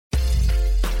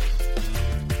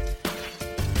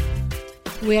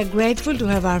We are grateful to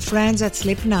have our friends at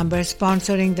Sleep Number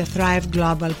sponsoring the Thrive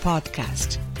Global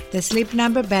podcast. The Sleep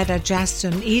Number bed adjusts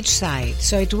on each side,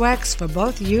 so it works for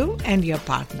both you and your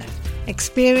partner.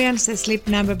 Experience the Sleep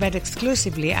Number bed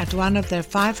exclusively at one of their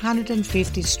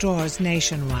 550 stores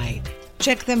nationwide.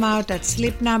 Check them out at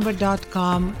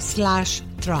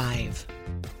sleepnumber.com/thrive.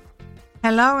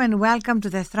 Hello and welcome to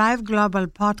the Thrive Global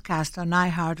podcast on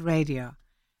iHeartRadio.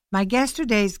 My guest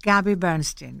today is Gabby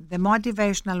Bernstein, the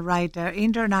motivational writer,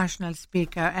 international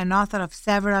speaker, and author of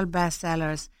several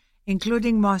bestsellers,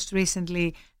 including most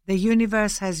recently, The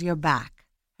Universe Has Your Back.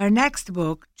 Her next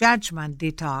book, Judgment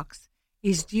Detox,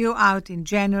 is due out in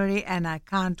January, and I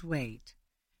can't wait.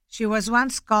 She was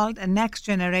once called a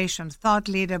next-generation thought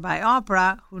leader by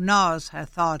Oprah, who knows her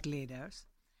thought leaders.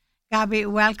 Gabby,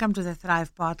 welcome to the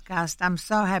Thrive podcast. I'm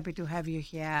so happy to have you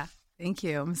here. Thank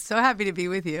you. I'm so happy to be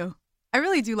with you. I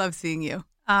really do love seeing you.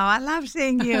 Oh, I love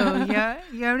seeing you.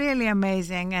 You're really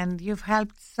amazing, and you've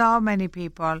helped so many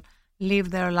people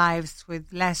live their lives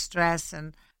with less stress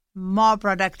and more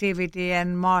productivity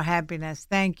and more happiness.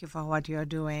 Thank you for what you're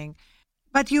doing.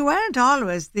 But you weren't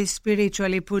always this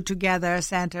spiritually put together,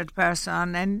 centered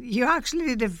person, and you actually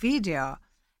did a video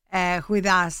with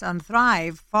us on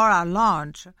Thrive for our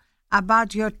launch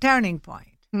about your turning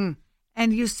point.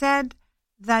 And you said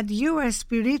that you were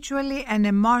spiritually and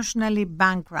emotionally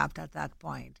bankrupt at that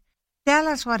point. Tell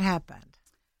us what happened.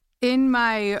 In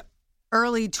my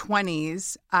early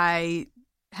 20s, I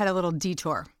had a little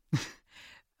detour.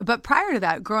 But prior to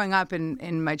that, growing up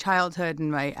in my childhood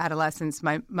and my adolescence,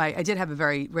 I did have a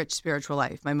very rich spiritual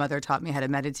life. My mother taught me how to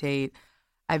meditate.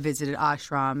 I visited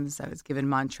ashrams. I was given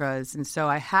mantras. And so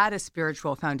I had a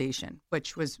spiritual foundation,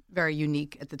 which was very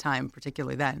unique at the time,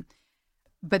 particularly then.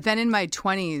 But then in my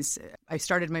 20s, I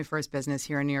started my first business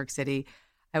here in New York City.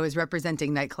 I was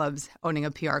representing nightclubs, owning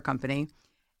a PR company.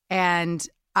 And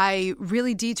I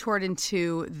really detoured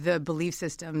into the belief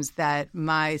systems that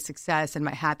my success and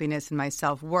my happiness and my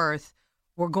self-worth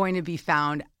were going to be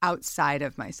found outside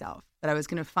of myself, that I was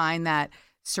going to find that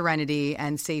serenity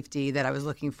and safety that I was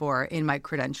looking for in my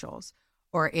credentials,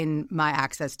 or in my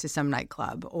access to some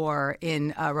nightclub, or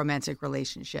in a romantic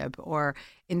relationship, or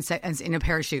in a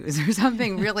pair of shoes, or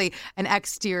something really, an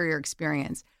exterior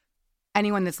experience.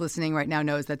 Anyone that's listening right now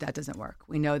knows that that doesn't work.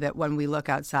 We know that when we look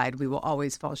outside, we will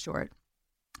always fall short.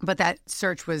 But that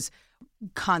search was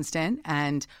constant,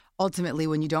 and ultimately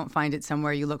when you don't find it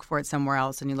somewhere, you look for it somewhere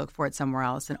else, and you look for it somewhere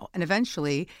else. And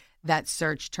eventually that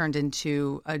search turned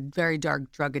into a very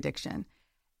dark drug addiction.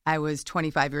 I was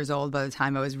 25 years old by the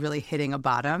time I was really hitting a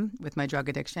bottom with my drug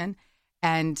addiction,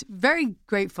 and very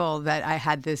grateful that I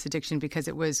had this addiction because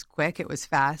it was quick, it was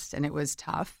fast, and it was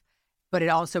tough. But it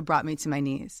also brought me to my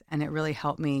knees, and it really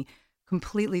helped me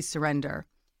completely surrender.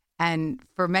 And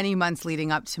for many months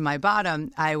leading up to my bottom,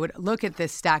 I would look at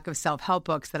this stack of self-help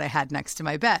books that I had next to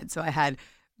my bed. So I had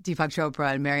Deepak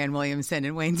Chopra and Marianne Williamson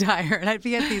and Wayne Dyer. And I'd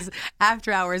be at these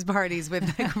after-hours parties with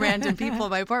like random people in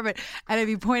my apartment. And I'd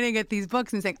be pointing at these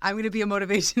books and saying, I'm going to be a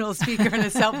motivational speaker and a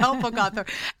self-help book author.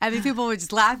 And these people would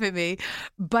just laugh at me.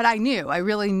 But I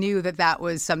really knew that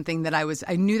was something that I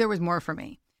knew there was more for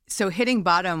me. So hitting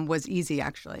bottom was easy,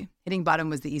 actually. Hitting bottom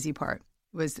was the easy part.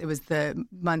 It was the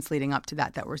months leading up to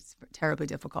that were terribly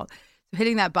difficult. So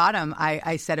hitting that bottom,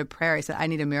 I said a prayer. I said, I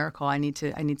need a miracle. I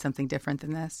need something different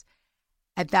than this.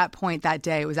 At that point, that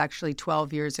day, it was actually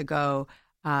 12 years ago,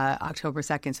 October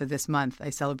 2nd. So this month, I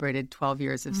celebrated 12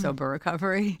 years of sober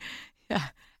recovery. Yeah.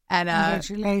 And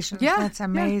congratulations. Yeah, that's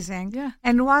amazing. Yeah.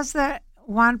 And was there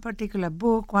one particular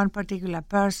book, one particular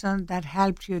person that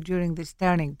helped you during this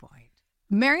turning point?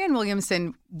 Marianne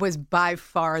Williamson was by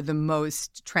far the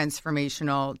most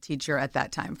transformational teacher at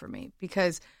that time for me,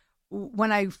 because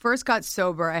when I first got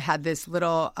sober, I had this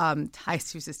little,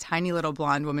 she was this tiny little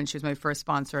blonde woman. She was my first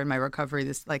sponsor in my recovery,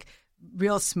 this like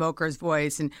real smoker's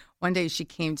voice. And one day she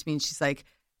came to me and she's like,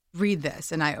 read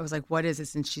this. And I was like, what is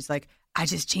this? And she's like, I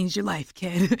just changed your life,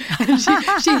 kid. And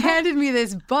she handed me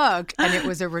this book, and it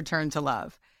was A Return to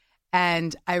Love.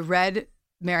 And I read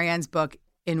Marianne's book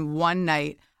in one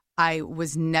night. I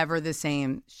was never the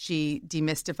same. She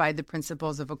demystified the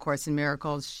principles of A Course in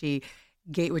Miracles.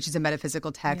 Which is a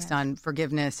metaphysical text on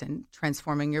forgiveness and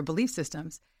transforming your belief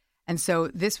systems. And so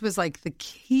this was like the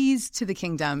keys to the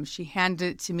kingdom. She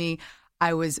handed it to me.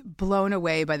 I was blown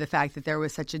away by the fact that there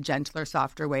was such a gentler,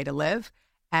 softer way to live.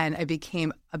 And I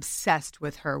became obsessed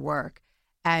with her work.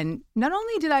 And not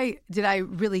only did I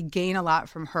really gain a lot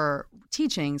from her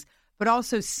teachings, but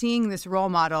also seeing this role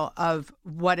model of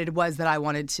what it was that I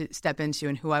wanted to step into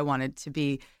and who I wanted to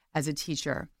be as a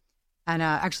teacher. And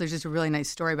actually, just a really nice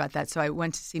story about that. So I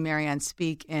went to see Marianne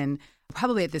speak in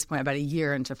probably at this point about a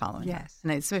year into following her. Yes.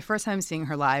 And it's my first time seeing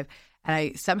her live. And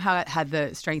I somehow had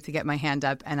the strength to get my hand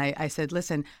up. And I said,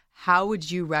 listen, how would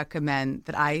you recommend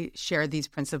that I share these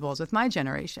principles with my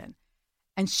generation?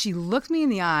 And she looked me in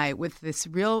the eye with this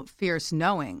real fierce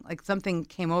knowing, like something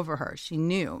came over her. She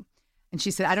knew. And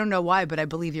she said, I don't know why, but I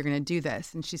believe you're going to do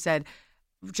this. And she said,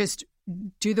 just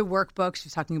do the workbook. She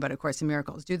was talking about A Course in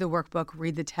Miracles. Do the workbook,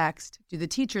 read the text, do the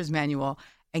teacher's manual,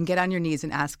 and get on your knees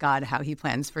and ask God how he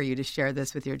plans for you to share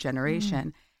this with your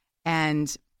generation.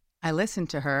 And I listened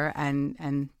to her,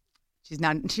 and she's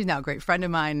now a great friend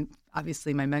of mine,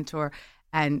 obviously my mentor,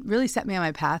 and really set me on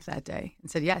my path that day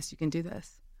and said, yes, you can do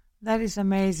this. That is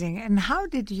amazing. And how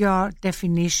did your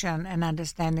definition and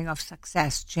understanding of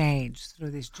success change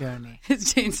through this journey?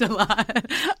 It's changed a lot.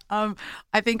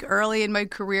 I think early in my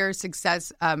career,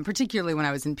 success, particularly when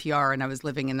I was in PR and I was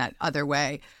living in that other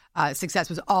way, success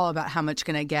was all about how much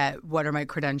can I get? What are my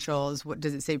credentials? What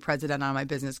does it say president on my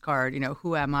business card?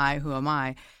 Who am I? Who am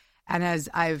I? And as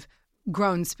I've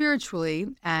grown spiritually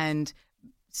and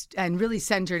really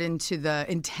centered into the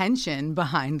intention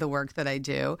behind the work that I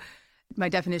do, my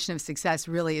definition of success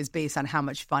really is based on how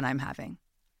much fun I'm having.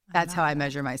 That's how I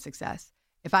measure my success.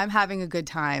 If I'm having a good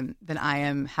time, then I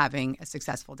am having a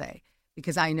successful day,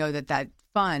 because I know that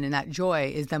fun and that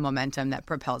joy is the momentum that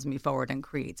propels me forward and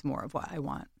creates more of what I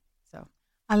want. So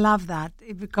I love that,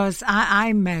 because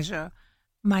I measure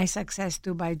my success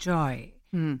too by joy,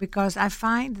 because I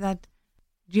find that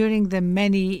during the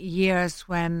many years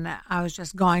when I was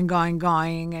just going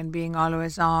and being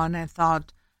always on and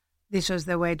thought this was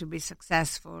the way to be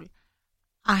successful,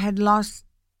 I had lost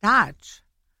touch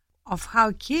of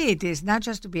how key it is not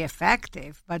just to be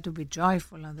effective, but to be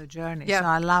joyful on the journey. Yeah. So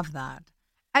I love that.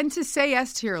 And to say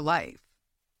yes to your life.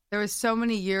 There was so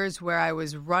many years where I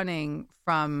was running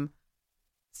from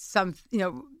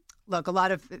look,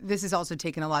 this has also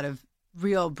taken a lot of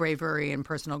real bravery and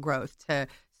personal growth to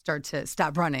start to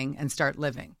stop running and start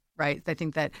living, right? I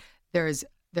think that there's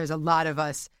a lot of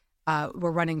us,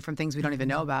 we're running from things we don't even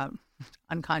know about,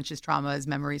 unconscious traumas,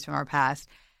 memories from our past.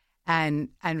 And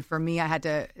for me, I had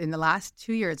to, in the last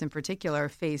 2 years in particular,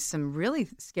 face some really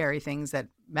scary things,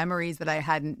 memories that I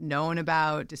hadn't known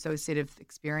about, dissociative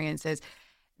experiences,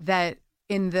 that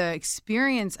in the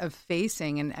experience of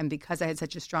facing, and because I had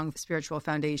such a strong spiritual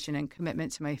foundation and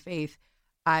commitment to my faith,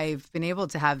 I've been able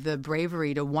to have the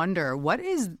bravery to wonder, why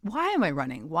am I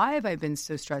running? Why have I been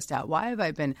so stressed out? Why have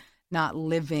I been not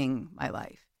living my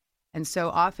life? And so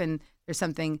often there's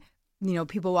something,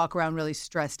 people walk around really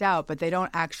stressed out, but they don't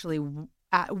actually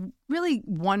really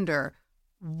wonder,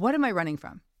 what am I running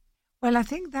from? Well, I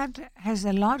think that has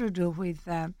a lot to do with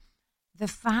the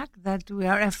fact that we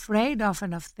are afraid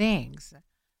often of things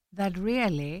that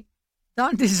really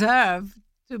don't deserve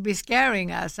to be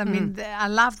scaring us. I mean, I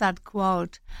love that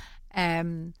quote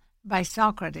by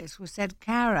Socrates, who said,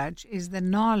 courage is the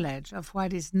knowledge of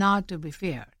what is not to be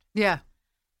feared. Yeah.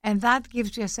 And that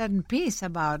gives you a certain peace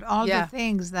about all the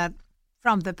things that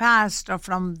from the past or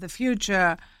from the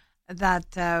future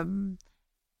that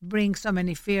bring so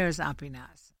many fears up in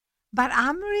us. But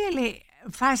I'm really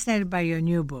fascinated by your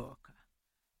new book,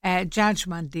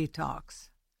 Judgment Detox.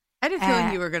 I had a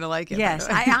feeling you were going to like it. Yes,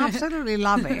 I absolutely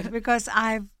love it, because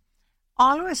I've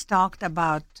always talked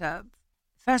about,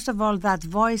 first of all, that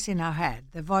voice in our head,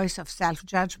 the voice of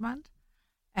self-judgment,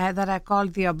 that I call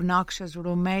the obnoxious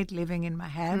roommate living in my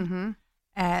head,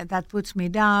 that puts me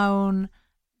down,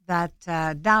 that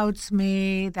doubts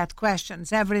me, that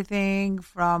questions everything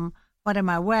from what am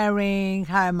I wearing,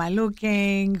 how am I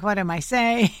looking, what am I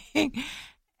saying?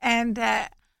 And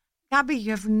Gabby,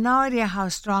 you have no idea how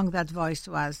strong that voice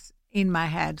was in my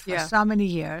head for so many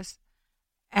years,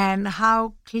 and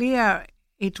how clear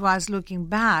it was looking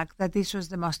back that this was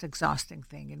the most exhausting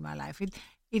thing in my life.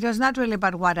 It was not really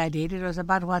about what I did, it was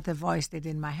about what the voice did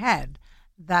in my head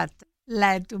that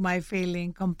led to my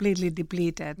feeling completely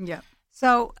depleted. Yeah.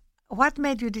 So what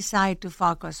made you decide to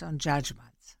focus on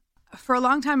judgments? For a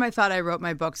long time, I thought I wrote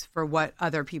my books for what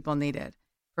other people needed,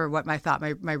 for what I thought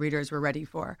my readers were ready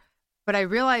for. But I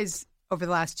realized over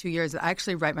the last 2 years that I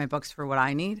actually write my books for what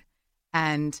I need.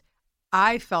 And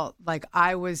I felt like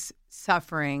I was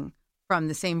suffering from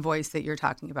the same voice that you're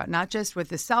talking about, not just with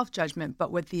the self-judgment,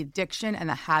 but with the addiction and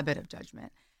the habit of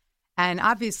judgment. And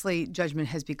obviously, judgment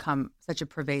has become such a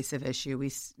pervasive issue.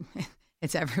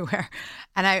 It's everywhere.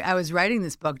 And I was writing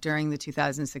this book during the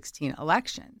 2016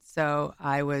 election. So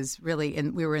I was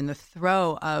we were in the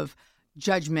throe of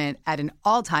judgment at an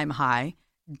all-time high,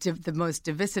 the most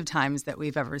divisive times that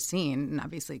we've ever seen. And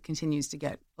obviously it continues to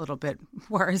get a little bit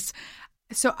worse.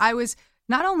 So I was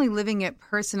not only living it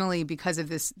personally because of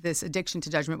this addiction to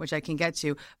judgment, which I can get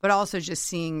to, but also just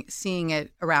seeing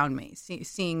it around me,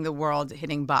 seeing the world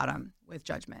hitting bottom with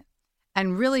judgment,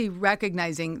 and really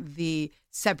recognizing the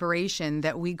separation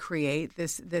that we create,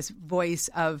 this voice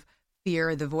of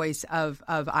fear, the voice of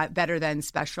better than,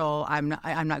 special, I'm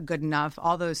not good enough,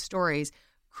 all those stories,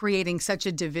 creating such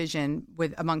a division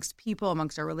amongst people,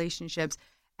 amongst our relationships.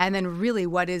 And then really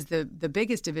what is the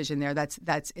biggest division there?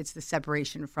 It's the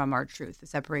separation from our truth, the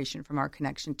separation from our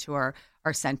connection to our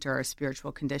center, our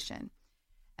spiritual condition.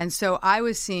 And so I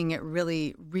was seeing it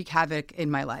really wreak havoc in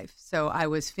my life. So I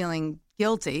was feeling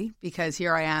guilty because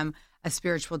here I am, a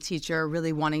spiritual teacher,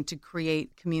 really wanting to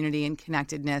create community and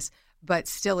connectedness, but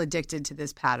still addicted to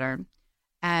this pattern.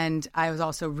 And I was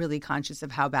also really conscious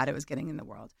of how bad it was getting in the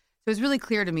world. So it was really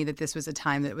clear to me that this was a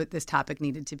time that this topic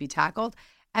needed to be tackled.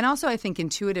 And also, I think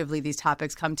intuitively, these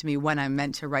topics come to me when I'm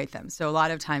meant to write them. So a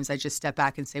lot of times I just step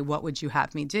back and say, what would you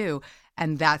have me do?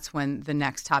 And that's when the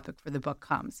next topic for the book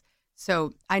comes.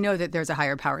 So I know that there's a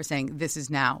higher power saying, this is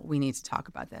now, we need to talk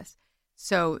about this.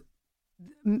 So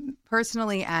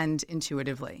personally and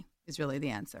intuitively is really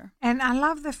the answer. And I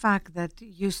love the fact that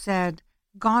you said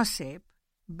gossip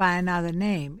by another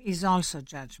name is also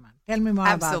judgment. Tell me more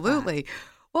about that. Absolutely.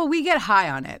 Well, we get high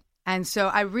on it. And so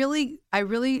I really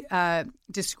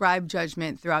describe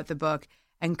judgment throughout the book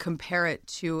and compare it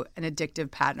to an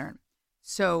addictive pattern.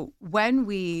 So when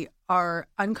we are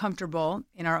uncomfortable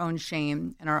in our own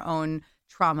shame and our own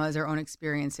traumas, our own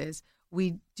experiences,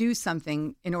 we do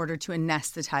something in order to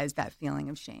anesthetize that feeling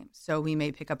of shame. So we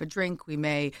may pick up a drink, we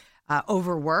may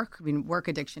overwork. I mean, work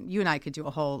addiction. You and I could do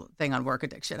a whole thing on work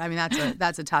addiction. I mean,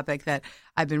 that's a topic that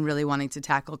I've been really wanting to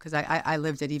tackle because I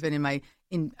lived it even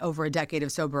in over a decade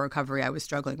of sober recovery. I was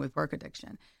struggling with work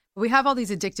addiction. But we have all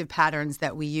these addictive patterns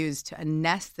that we use to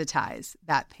anesthetize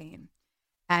that pain.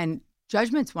 And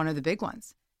judgment's one of the big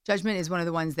ones. Judgment is one of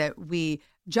the ones that we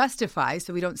justify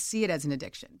so we don't see it as an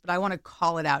addiction. But I want to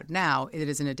call it out now. It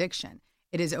is an addiction.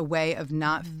 It is a way of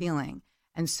not feeling.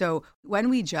 And so when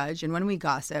we judge and when we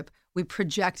gossip, we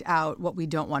project out what we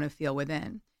don't want to feel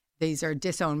within. These are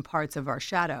disowned parts of our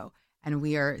shadow. And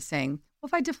we are saying, well,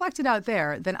 if I deflect it out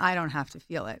there, then I don't have to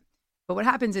feel it. But what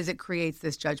happens is it creates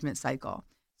this judgment cycle.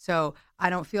 So I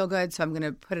don't feel good, so I'm going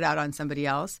to put it out on somebody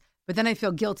else. But then I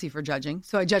feel guilty for judging,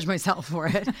 so I judge myself for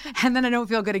it. And then I don't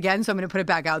feel good again, so I'm going to put it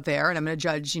back out there, and I'm going to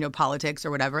judge, politics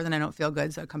or whatever. Then I don't feel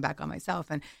good, so I come back on myself.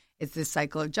 And it's this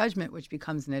cycle of judgment, which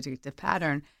becomes an addictive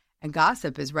pattern. And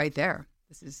gossip is right there.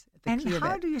 This is the key of it. And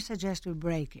how do you suggest we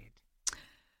break it?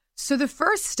 So the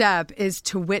first step is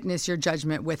to witness your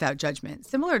judgment without judgment.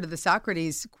 Similar to the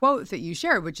Socrates quote that you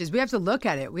shared, which is we have to look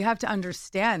at it. We have to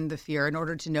understand the fear in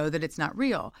order to know that it's not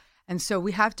real. And so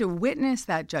we have to witness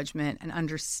that judgment and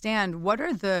understand what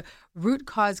are the root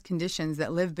cause conditions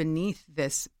that live beneath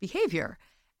this behavior.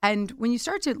 And when you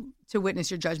start to witness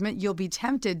your judgment, you'll be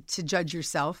tempted to judge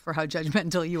yourself for how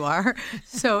judgmental you are.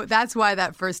 So that's why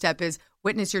that first step is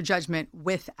witness your judgment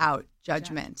without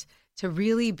judgment, to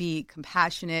really be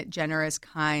compassionate, generous,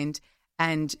 kind,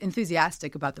 and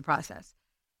enthusiastic about the process.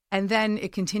 And then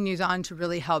it continues on to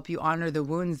really help you honor the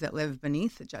wounds that live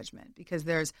beneath the judgment, because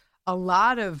there's a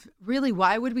lot of really,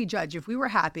 why would we judge? If we were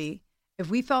happy,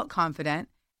 if we felt confident,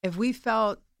 if we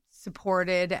felt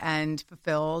supported and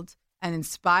fulfilled and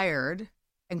inspired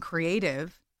and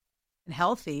creative and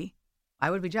healthy, why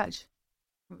would we judge?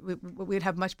 We'd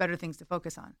have much better things to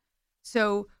focus on.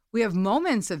 So we have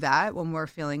moments of that when we're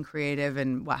feeling creative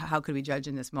and how could we judge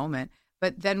in this moment?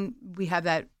 But then we have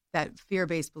that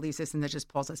fear-based belief system that just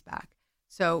pulls us back.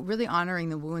 So really honoring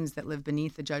the wounds that live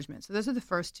beneath the judgment. So those are the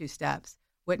first two steps.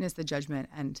 Witness the judgment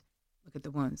and look at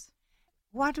the wounds.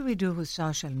 What do we do with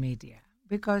social media?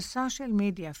 Because social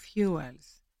media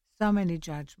fuels so many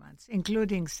judgments,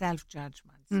 including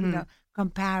self-judgments,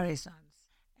 comparisons,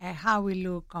 how we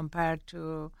look compared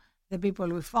to the people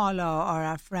we follow or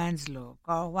our friends look,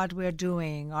 or what we're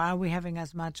doing, or are we having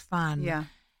as much fun? Yeah.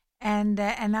 And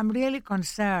I'm really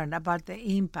concerned about the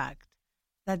impact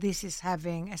that this is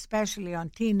having, especially on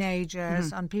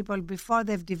teenagers, on people before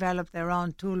they've developed their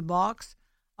own toolbox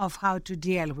of how to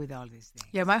deal with all these things.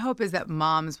 Yeah, my hope is that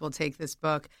moms will take this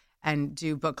book and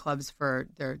do book clubs for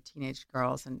their teenage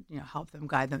girls and help them,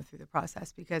 guide them through the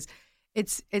process, because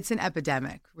it's an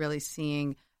epidemic, really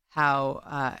seeing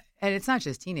how and it's not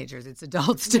just teenagers, it's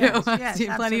adults too. Yes, I've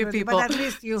seen plenty of people. But at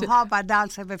least you hope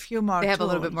adults have a few more They have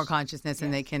tools. a little bit more consciousness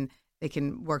and they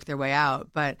can work their way out.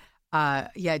 But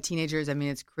teenagers, I mean,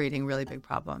 it's creating really big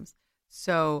problems.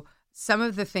 So some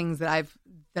of the things that I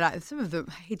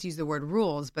hate to use the word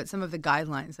rules, but some of the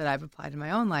guidelines that I've applied in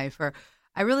my own life are,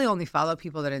 I really only follow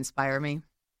people that inspire me.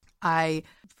 I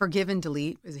forgive and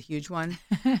delete is a huge one.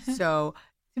 So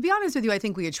to be honest with you, I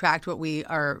think we attract what we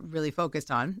are really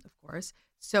focused on, of course.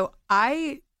 So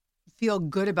I feel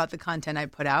good about the content I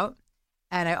put out.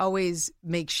 And I always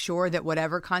make sure that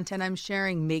whatever content I'm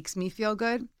sharing makes me feel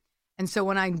good. And so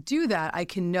when I do that, I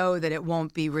can know that it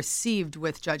won't be received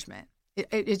with judgment.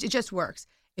 It just works.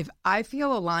 If I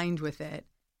feel aligned with it,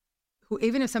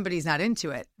 even if somebody's not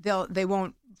into it, they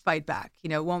won't fight back.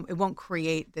 It won't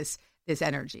create this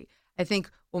energy. I think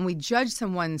when we judge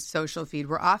someone's social feed,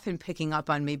 we're often picking up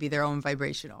on maybe their own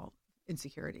vibrational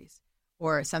insecurities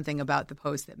or something about the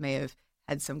post that may have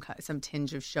had some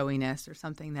tinge of showiness or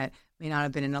something that may not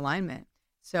have been in alignment.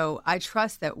 So I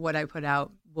trust that what I put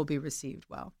out will be received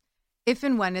well. If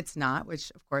and when it's not,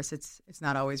 which of course it's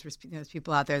not always, there's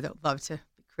people out there that love to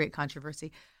create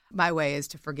controversy. My way is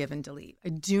to forgive and delete. I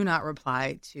do not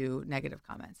reply to negative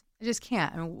comments. I just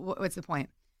can't. I mean, what's the point?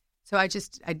 So I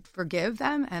forgive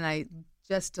them and I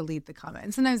just delete the comment.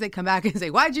 And sometimes they come back and say,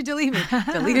 "Why'd you delete me?"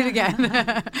 Delete it again.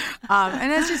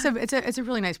 And it's just it's a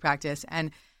really nice practice.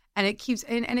 And it keeps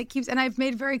and I've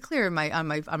made very clear on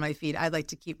my feed, I'd like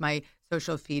to keep my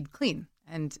social feed clean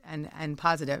and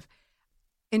positive.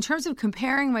 In terms of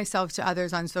comparing myself to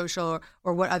others on social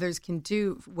or what others can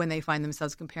do when they find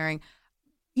themselves comparing,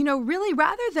 really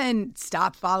rather than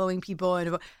stop following people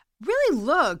and really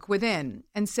look within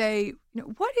and say,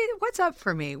 what's up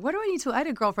for me? What do I need to? I had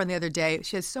a girlfriend the other day.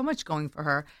 She has so much going for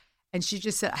her. And she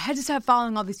just said, I had to stop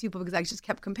following all these people because I just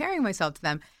kept comparing myself to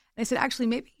them. And I said, actually,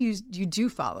 maybe you do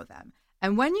follow them.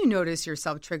 And when you notice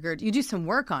yourself triggered, you do some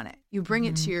work on it. You bring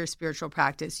it to your spiritual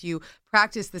practice. You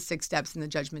practice the 6 steps in the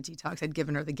judgment detox. I'd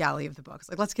given her the galley of the books.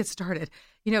 Like, let's get started.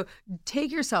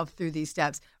 Take yourself through these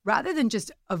steps rather than just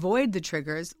avoid the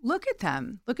triggers. Look at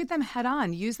them head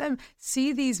on. Use them.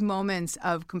 See these moments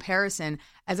of comparison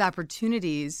as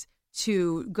opportunities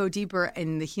to go deeper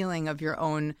in the healing of your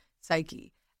own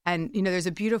psyche. And, there's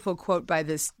a beautiful quote by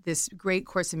this great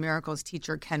Course in Miracles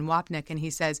teacher, Ken Wapnick, and he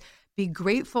says, be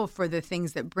grateful for the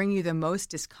things that bring you the most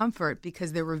discomfort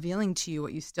because they're revealing to you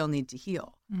what you still need to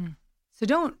heal. So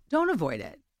don't avoid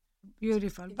it.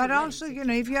 Beautiful. But also,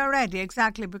 if you're ready,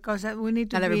 exactly, because we need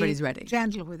to not everybody's ready.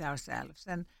 Gentle with ourselves.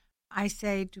 And I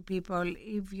say to people,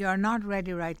 if you're not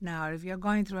ready right now, if you're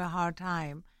going through a hard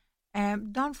time,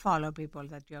 don't follow people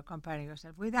that you're comparing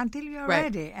yourself with until you're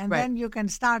ready. And then you can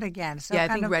start again. So I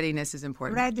think readiness is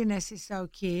important. Readiness is so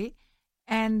key.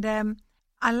 And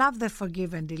I love the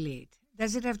forgive and delete.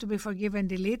 Does it have to be forgive and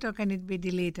delete, or can it be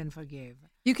delete and forgive?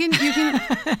 You can.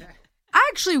 I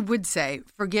actually would say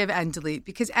forgive and delete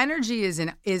because energy is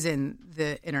in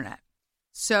the internet.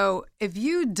 So if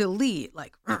you delete,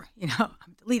 I'm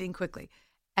deleting quickly,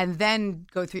 and then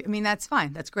go through, that's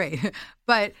fine. That's great.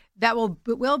 But that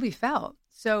will be felt.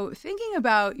 So thinking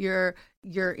about your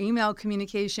email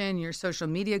communication, your social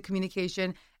media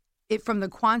communication, from the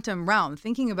quantum realm,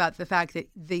 thinking about the fact that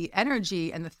the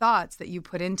energy and the thoughts that you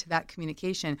put into that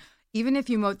communication, even if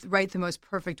you write the most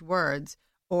perfect words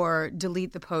or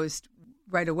delete the post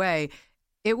right away,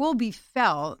 it will be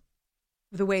felt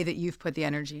the way that you've put the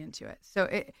energy into it. So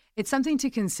it's something to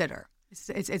consider.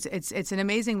 It's an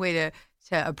amazing way to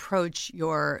approach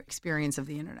your experience of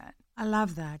the internet. I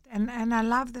love that. And I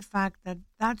love the fact that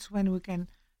that's when we can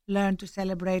learn to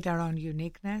celebrate our own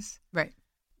uniqueness. Right.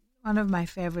 One of my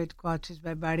favorite quotes is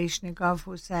by Baryshnikov,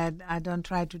 who said, I don't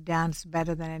try to dance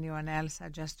better than anyone else. I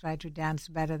just try to dance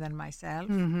better than myself.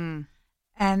 Mm-hmm.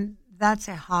 And that's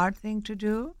a hard thing to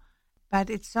do,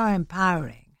 but it's so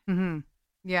empowering. Mm-hmm.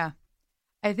 Yeah.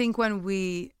 I think when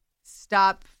we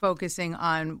stop focusing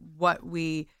on what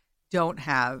we don't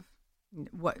have,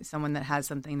 someone that has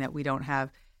something that we don't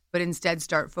have, but instead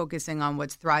start focusing on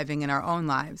what's thriving in our own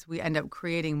lives, we end up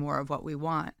creating more of what we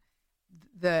want.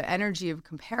 The energy of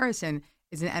comparison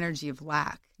is an energy of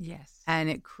lack. Yes. And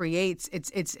it creates,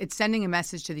 it's sending a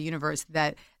message to the universe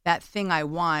that thing I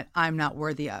want, I'm not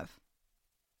worthy of.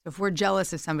 So if we're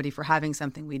jealous of somebody for having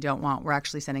something we don't want, we're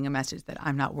actually sending a message that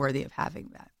I'm not worthy of having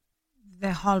that.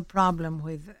 The whole problem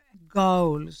with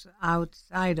goals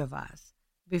outside of us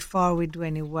before we do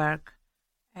any work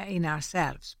in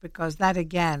ourselves, because that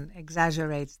again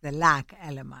exaggerates the lack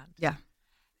element. Yeah.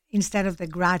 Instead of the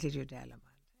gratitude element.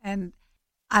 And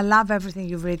I love everything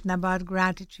you've written about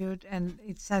gratitude, and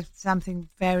it's something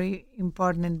very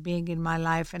important in being in my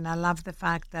life. And I love the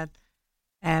fact that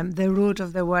the root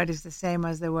of the word is the same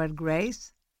as the word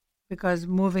grace, because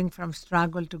moving from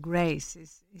struggle to grace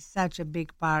is such a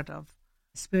big part of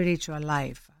spiritual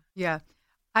life. Yeah.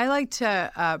 I like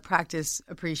to practice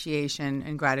appreciation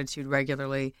and gratitude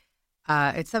regularly.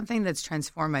 It's something that's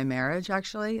transformed my marriage,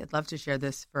 actually. I'd love to share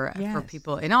this for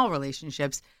people in all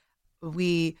relationships.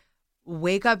 We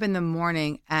wake up in the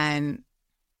morning and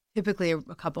typically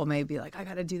a couple may be like, I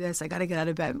got to do this. I got to get out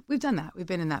of bed. We've done that. We've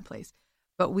been in that place.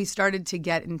 But we started to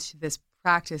get into this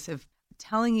practice of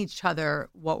telling each other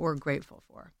what we're grateful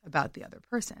for about the other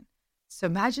person. So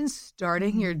imagine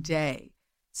starting your day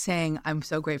saying, I'm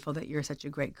so grateful that you're such a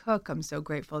great cook. I'm so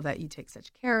grateful that you take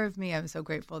such care of me. I'm so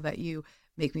grateful that you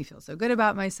make me feel so good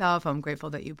about myself. I'm grateful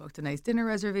that you booked a nice dinner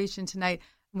reservation tonight.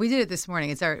 We did it this morning.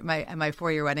 It's my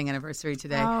 4-year wedding anniversary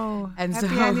today. Oh, and happy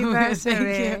so, anniversary.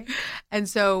 Thank you. And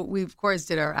so we, of course,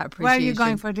 did our appreciation. Where are you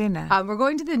going for dinner? We're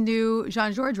going to the new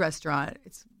Jean-Georges restaurant.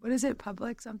 What is it,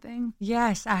 Public something?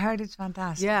 Yes, I heard it's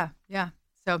fantastic. Yeah.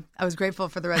 So I was grateful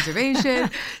for the reservation.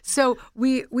 So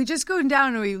we just go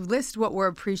down and we list what we're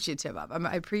appreciative of.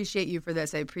 I appreciate you for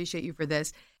this. I appreciate you for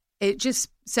this. It just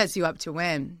sets you up to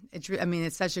win.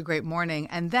 It's such a great morning.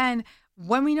 And then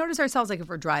when we notice ourselves, like if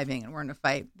we're driving and we're in a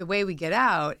fight, the way we get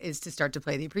out is to start to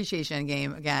play the appreciation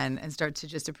game again and start to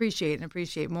just appreciate and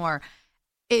appreciate more.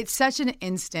 It's such an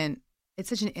instant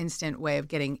way of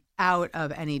getting out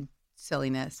of any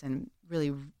silliness and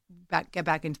really get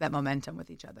back into that momentum with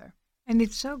each other. And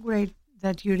it's so great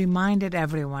that you reminded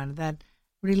everyone that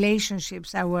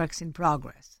relationships are works in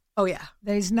progress. Oh, yeah.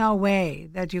 There is no way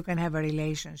that you can have a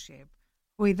relationship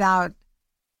without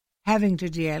having to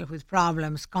deal with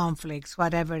problems, conflicts,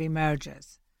 whatever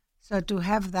emerges. So to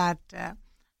have that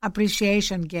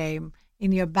appreciation game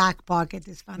in your back pocket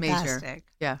is fantastic. Major.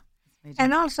 Yeah. Major.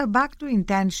 And also back to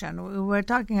intention. We were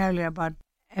talking earlier about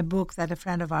a book that a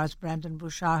friend of ours, Brandon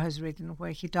Bouchard, has written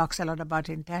where he talks a lot about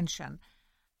intention.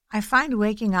 I find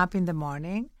waking up in the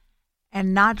morning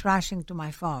and not rushing to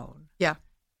my phone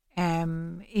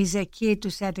is a key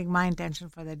to setting my intention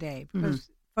for the day.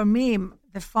 Because for me,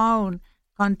 the phone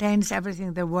contains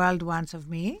everything the world wants of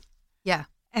me. Yeah.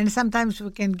 And sometimes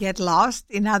we can get lost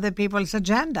in other people's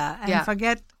agenda and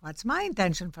forget what's my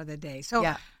intention for the day. So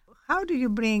how do you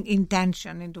bring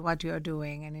intention into what you're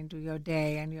doing and into your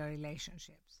day and your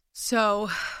relationships? So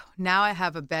now I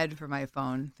have a bed for my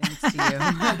phone, thanks to you.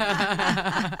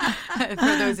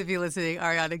 For those of you listening,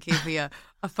 Ariana gave me a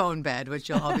phone bed, which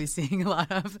you'll all be seeing a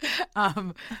lot of.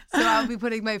 So I'll be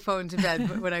putting my phone to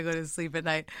bed when I go to sleep at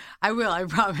night. I will, I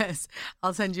promise.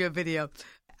 I'll send you a video.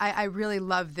 I really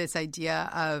love this idea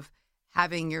of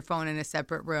having your phone in a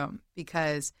separate room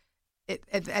because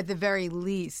at the very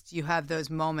least, you have those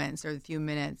moments or a few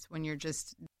minutes when you're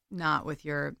just not with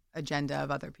your agenda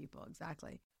of other people.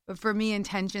 Exactly. But for me,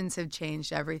 intentions have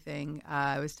changed everything.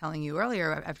 I was telling you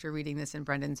earlier, after reading this in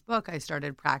Brendan's book, I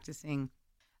started practicing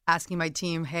asking my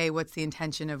team, hey, what's the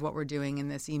intention of what we're doing in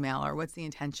this email? Or what's the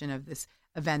intention of this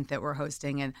event that we're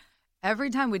hosting? And every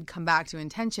time we'd come back to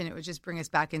intention, it would just bring us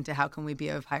back into how can we be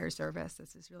of higher service?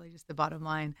 This is really just the bottom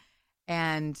line.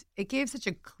 And it gave such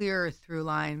a clear through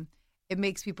line. It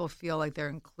makes people feel like they're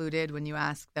included when you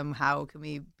ask them, how can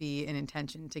we be in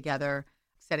intention together?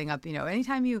 Setting up,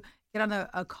 anytime you get on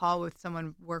a call with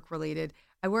someone work-related,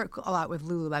 I work a lot with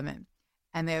Lululemon,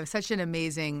 and they have such an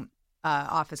amazing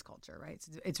office culture, right?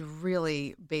 It's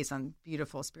really based on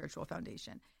beautiful spiritual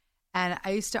foundation. And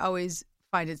I used to always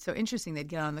find it so interesting. They'd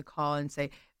get on the call and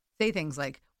say things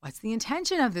like, what's the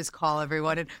intention of this call,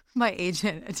 everyone? And my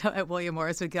agent at William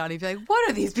Morris would get on and he'd be like, what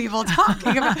are these people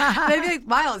talking about? And I'd be like,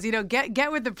 Miles,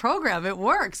 get with the program. It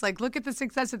works. Like, look at the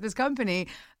success of this company.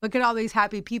 Look at all these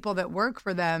happy people that work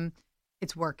for them.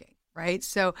 It's working, right?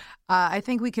 So I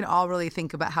think we can all really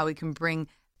think about how we can bring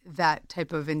that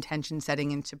type of intention setting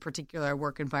into particular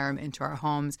work environment into our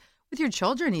homes, with your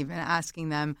children even, asking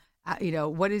them,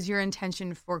 what is your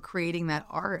intention for creating that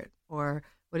art? Or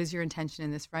what is your intention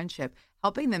in this friendship?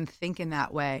 Helping them think in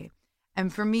that way.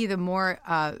 And for me, the more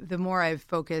I've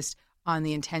focused on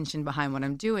the intention behind what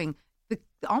I'm doing,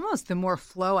 the more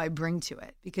flow I bring to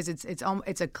it, because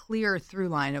it's a clear through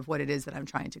line of what it is that I'm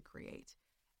trying to create.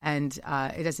 And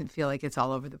it doesn't feel like it's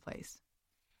all over the place.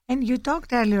 And you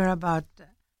talked earlier about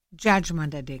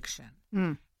judgment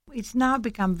addiction. It's now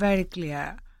become very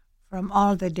clear from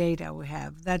all the data we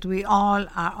have that we all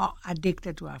are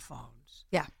addicted to our phones.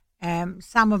 Yeah.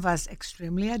 Some of us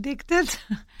extremely addicted.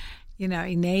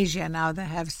 In Asia now they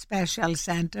have special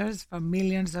centers for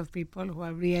millions of people who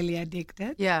are really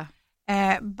addicted. Yeah.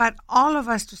 But all of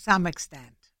us to some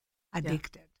extent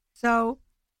addicted. Yeah. So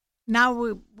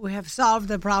now we have solved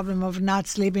the problem of not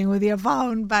sleeping with your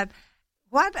phone, but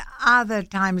what other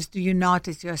times do you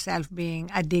notice yourself being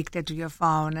addicted to your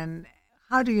phone, and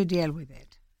how do you deal with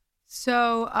it?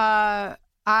 So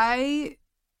I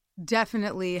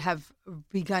definitely have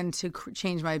begun to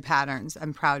change my patterns,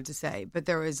 I'm proud to say. But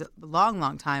there was a long,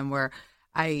 long time where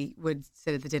I would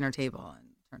sit at the dinner table and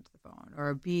turn to the phone,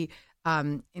 or be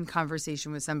in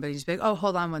conversation with somebody, just be like, oh,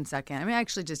 hold on one second. I mean, I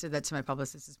actually just did that to my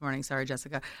publicist this morning. Sorry,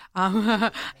 Jessica.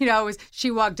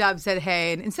 She walked up, said,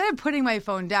 hey, and instead of putting my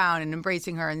phone down and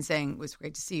embracing her and saying, it was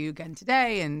great to see you again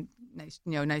today and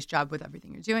nice job with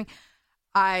everything you're doing,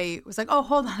 I was like, oh,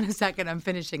 hold on a second. I'm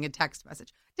finishing a text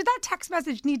message. Did that text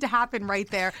message need to happen right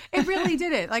there? It really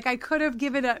didn't. Like, I could have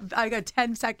given a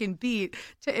 10-second beat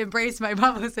to embrace my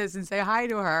publicist and say hi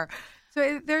to her.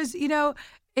 So there's,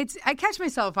 I catch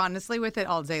myself, honestly, with it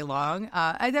all day long.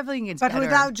 I definitely think it's better. But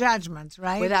without judgment,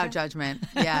 right? Without judgment,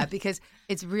 yeah, because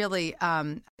it's really,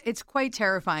 it's quite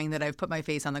terrifying that I've put my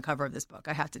face on the cover of this book,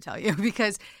 I have to tell you,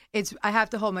 because I have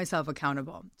to hold myself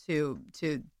accountable to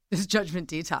this judgment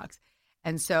detox.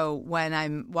 And so when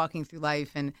I'm walking through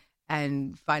life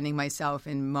and finding myself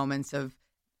in moments of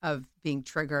being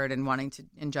triggered and wanting to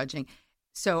and judging,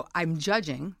 so I'm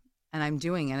judging and I'm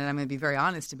doing it, and I'm going to be very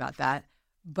honest about that.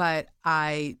 But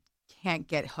I can't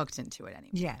get hooked into it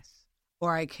anymore. Yes.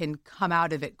 Or I can come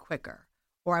out of it quicker,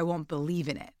 or I won't believe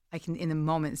in it. I can, in the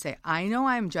moment, say, I know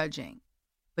I'm judging,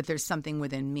 but there's something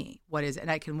within me. What is it?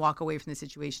 And I can walk away from the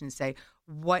situation and say,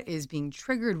 what is being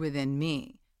triggered within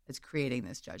me that's creating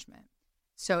this judgment?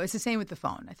 So it's the same with the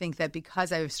phone. I think that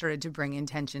because I've started to bring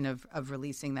intention of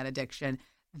releasing that addiction,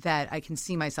 that I can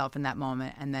see myself in that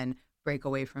moment and then break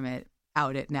away from it,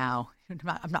 out it now. I'm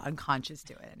not unconscious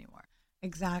to it anymore.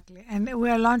 Exactly. And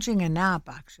we're launching an app,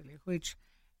 actually, which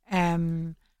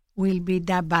will be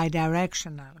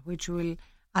bi-directional, which will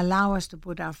allow us to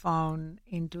put our phone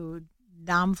into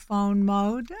dumb phone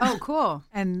mode. Oh, cool.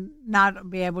 And not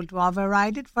be able to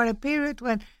override it for a period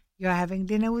when you're having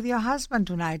dinner with your husband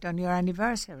tonight on your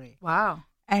anniversary. Wow.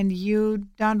 And you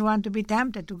don't want to be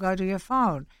tempted to go to your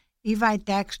phone. If I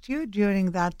text you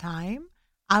during that time,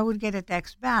 I would get a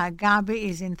text back. Gabby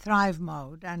is in Thrive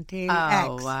mode until X.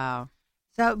 Oh, wow.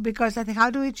 So, because I think, how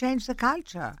do we change the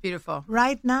culture? Beautiful.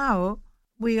 Right now,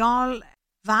 we all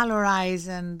valorize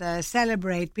and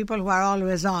celebrate people who are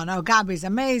always on. Oh, Gabby's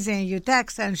amazing. You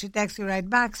text her and she texts you right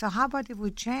back. So how about if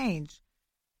we change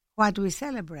what we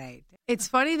celebrate? It's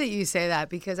funny that you say that,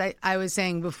 because I was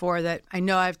saying before that I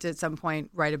know I have to at some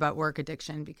point write about work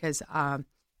addiction, because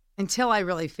until I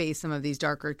really faced some of these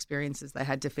darker experiences that I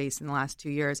had to face in the last 2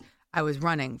 years, I was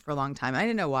running for a long time. I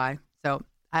didn't know why. So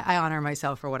I honor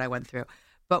myself for what I went through.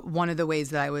 But one of the ways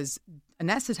that I was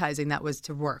anesthetizing that was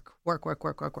to work,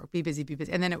 be busy.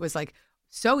 And then it was like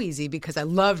so easy because I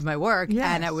loved my work. Yes.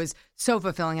 And it was so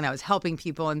fulfilling, and I was helping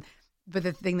people. But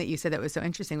the thing that you said that was so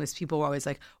interesting was people were always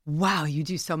like, wow, you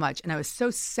do so much. And I was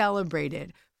so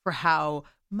celebrated for how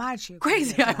much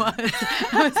crazy I was.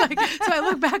 I was like, so I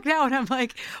look back now and I'm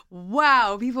like,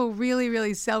 wow, people really,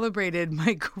 really celebrated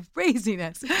my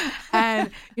craziness.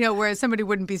 And, whereas somebody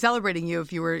wouldn't be celebrating you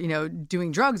if you were,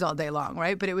 doing drugs all day long,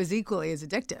 right? But it was equally as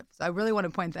addictive. So I really want to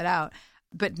point that out.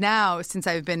 But now, since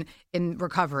I've been in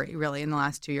recovery, really, in the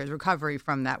last 2 years, recovery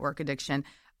from that work addiction,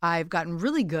 I've gotten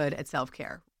really good at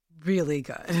self-care, really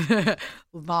good.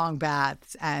 Long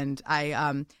baths, and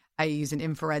I use an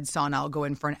infrared sauna. I'll go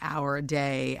in for an hour a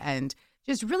day, and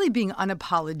just really being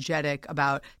unapologetic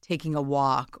about taking a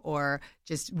walk or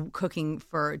just cooking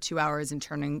for 2 hours and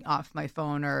turning off my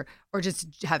phone, or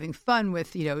just having fun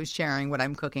with, sharing what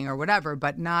I'm cooking or whatever,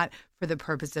 but not for the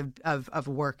purpose of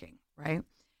working, right?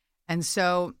 And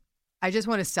so I just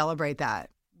want to celebrate that,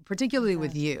 particularly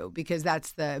with you, because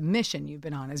that's the mission you've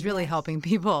been on, is really helping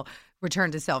people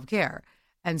return to self-care.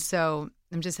 And so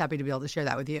I'm just happy to be able to share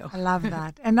that with you. I love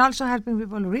that. And also helping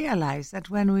people realize that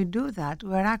when we do that,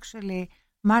 we're actually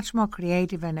much more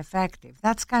creative and effective.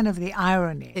 That's kind of the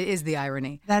irony. It is the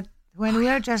irony. That when we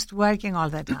are just working all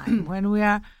the time, when we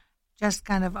are just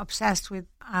kind of obsessed with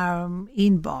our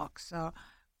inbox or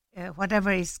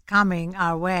whatever is coming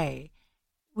our way,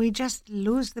 we just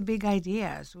lose the big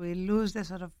ideas. We lose the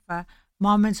sort of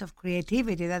moments of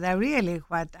creativity that are really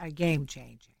what are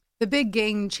game-changing. The big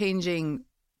game-changing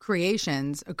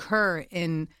creations occur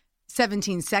in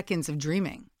 17 seconds of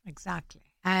dreaming. Exactly.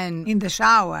 And in the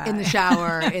shower, on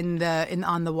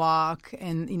the walk,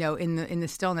 and in the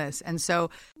stillness. And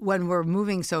so when we're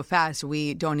moving so fast,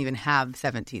 we don't even have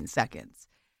 17 seconds,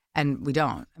 and we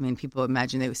don't. I mean, people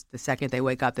imagine the second they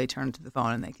wake up, they turn to the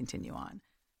phone and they continue on.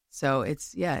 So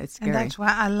it's scary. And that's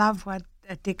why I love what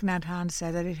Thich Nhat Hanh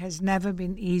said, that it has never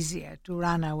been easier to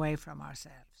run away from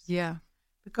ourselves. Yeah.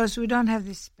 Because we don't have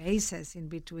these spaces in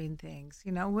between things.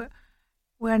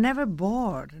 We're never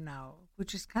bored now,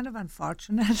 which is kind of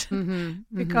unfortunate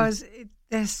because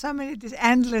there's so many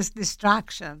endless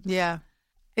distractions. Yeah,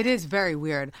 it is very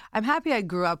weird. I'm happy I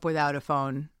grew up without a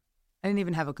phone. I didn't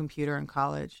even have a computer in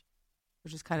college,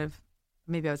 which is kind of,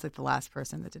 maybe I was like the last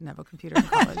person that didn't have a computer in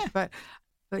college. But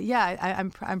But yeah,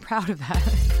 I'm proud of that.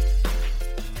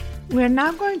 We're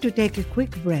now going to take a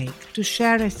quick break to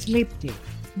share a sleep tip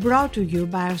brought to you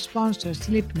by our sponsor,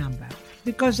 Sleep Number,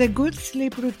 because a good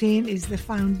sleep routine is the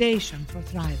foundation for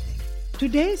thriving.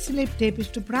 Today's sleep tip is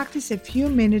to practice a few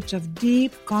minutes of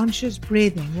deep, conscious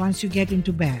breathing once you get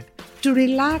into bed, to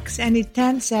relax any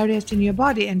tense areas in your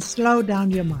body and slow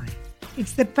down your mind.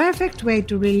 It's the perfect way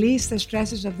to release the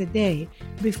stresses of the day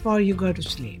before you go to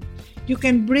sleep. You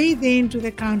can breathe in to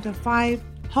the count of 5,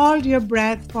 hold your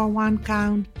breath for 1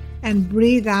 count, and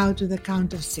breathe out to the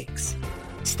count of 6.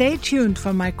 Stay tuned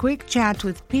for my quick chat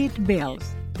with Pete Bills,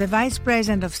 the Vice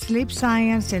President of Sleep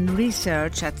Science and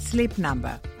Research at Sleep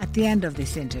Number, at the end of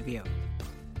this interview.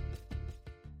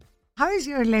 How is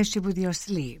your relationship with your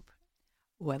sleep?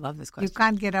 Oh, I love this question. You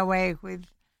can't get away with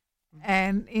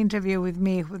an interview with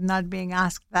me with not being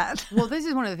asked that. Well, this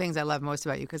is one of the things I love most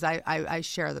about you, because I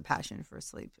share the passion for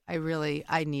sleep.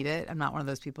 I need it. I'm not one of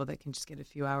those people that can just get a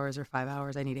few hours or 5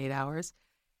 hours. I need 8 hours.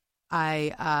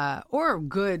 Or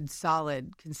good,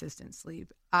 solid, consistent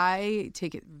sleep. I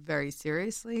take it very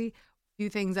seriously. A few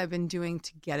things I've been doing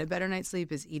to get a better night's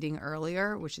sleep is eating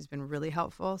earlier, which has been really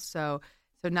helpful. So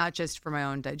not just for my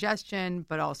own digestion,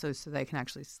 but also so that I can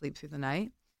actually sleep through the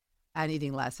night, and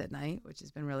eating less at night, which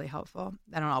has been really helpful.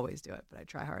 I don't always do it, but I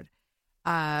try hard.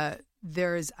 I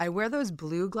wear those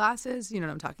blue glasses. You know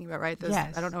what I'm talking about, right? Those,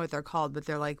 yes. I don't know what they're called, but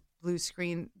they're like blue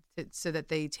screen so that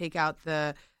they take out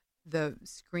the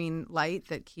screen light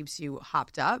that keeps you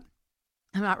hopped up.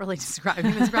 I'm not really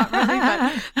describing this properly,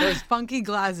 but those funky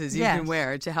glasses you can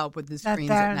wear to help with the screens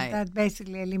at night. That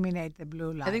basically eliminate the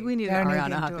blue light. I think we need an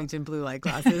Ariana Huffington blue light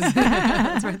glasses.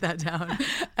 Let's write that down.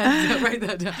 And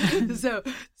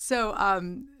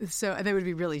they would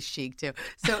be really chic too.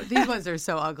 So these ones are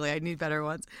so ugly. I need better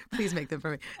ones. Please make them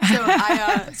for me. So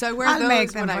I wear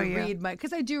those when I read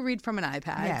because I do read from an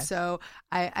iPad. Yes. So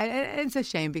it's a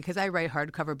shame because I write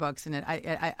hardcover books, and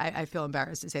I feel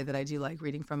embarrassed to say that I do like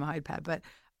reading from an iPad, but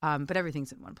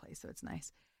everything's in one place, so it's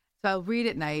nice. So I'll read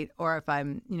at night, or if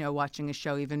I'm, watching a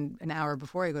show even an hour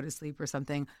before I go to sleep or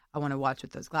something, I want to watch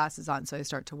with those glasses on, so I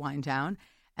start to wind down.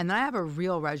 And then I have a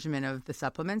real regimen of the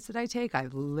supplements that I take. I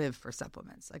live for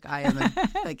supplements. Like I am,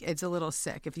 it's a little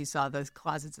sick if you saw those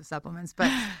closets of supplements.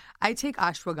 But I take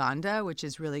ashwagandha, which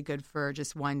is really good for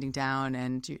just winding down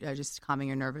and just calming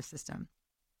your nervous system.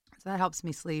 So that helps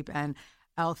me sleep. And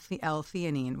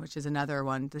L-theanine, which is another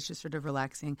one that's just sort of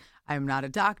relaxing. I'm not a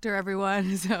doctor,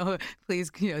 everyone, so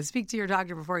please, speak to your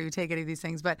doctor before you take any of these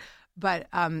things. But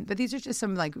these are just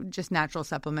some just natural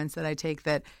supplements that I take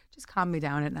that just calm me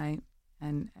down at night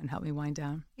and help me wind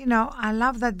down. I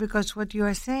love that, because what you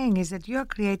are saying is that you're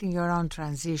creating your own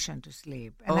transition to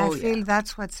sleep, and I feel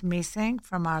that's what's missing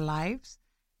from our lives.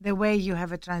 The way you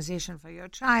have a transition for your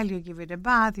child, you give it a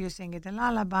bath, you sing it a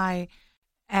lullaby.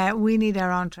 We need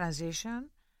our own transition.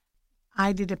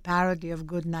 I did a parody of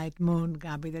Goodnight Moon,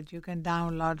 Gabby, that you can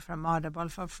download from Audible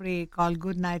for free, called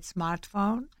Goodnight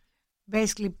Smartphone,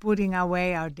 basically putting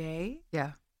away our day.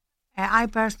 Yeah. I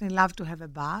personally love to have a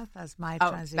bath as my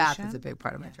transition. Bath is a big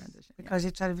part of my transition. Because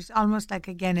it's almost like,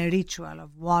 again, a ritual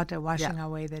of water washing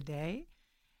away the day.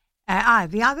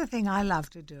 The other thing I love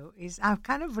to do is I've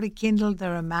kind of rekindled the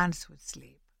romance with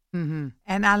sleep. Mm-hmm.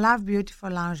 And I love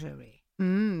beautiful lingerie.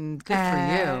 Good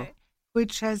for you.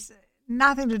 Which has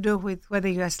nothing to do with whether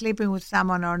you are sleeping with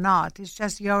someone or not. It's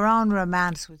just your own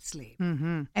romance with sleep.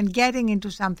 Mm-hmm. And getting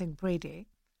into something pretty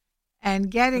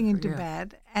and getting into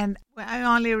bed. And I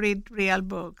only read real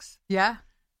books. Yeah?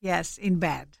 Yes, in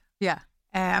bed. Yeah.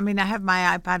 I have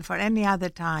my iPad for any other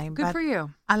time. Good for you.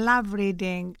 I love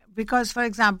reading because, for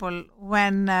example,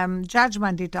 when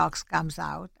Judgment Detox comes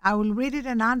out, I will read it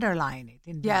and underline it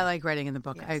in bed. Yeah, I like writing in the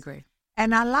book. Yes. I agree.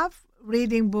 And I love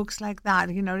reading books like that,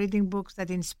 reading books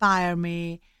that inspire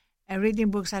me, and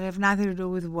reading books that have nothing to do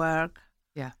with work.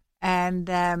 Yeah. And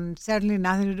certainly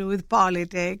nothing to do with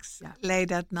politics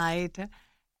late at night.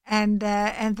 And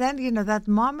then, that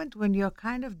moment when you're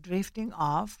kind of drifting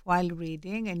off while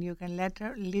reading, and you can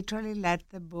literally let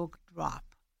the book drop.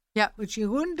 Yeah. Which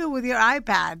you wouldn't do with your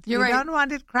iPad. You don't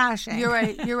want it crashing. You're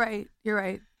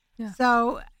right. Yeah.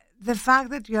 So the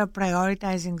fact that you're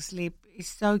prioritizing sleep is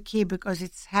so key, because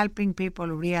it's helping people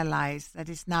realize that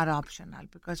it's not optional,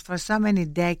 because for so many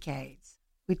decades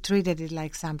we treated it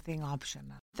like something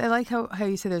optional. I like how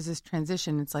you say there's this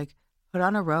transition. It's like put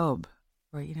on a robe,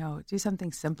 or do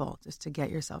something simple just to get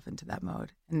yourself into that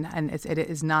mode, and it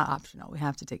is not optional. We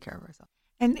have to take care of ourselves.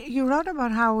 And you wrote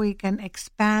about how we can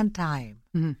expand time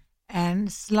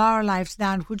and slow our lives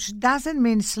down, which doesn't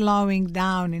mean slowing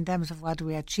down in terms of what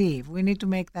we achieve. We need to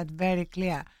make that very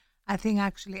clear. I think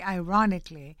actually,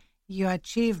 ironically, you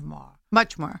achieve more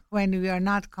Much more. when we are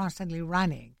not constantly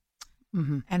running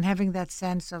Mm-hmm. and having that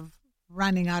sense of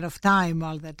running out of time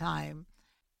all the time.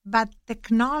 But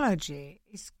technology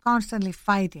is constantly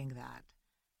fighting that.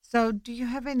 So do you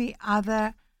have any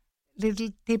other little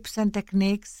tips and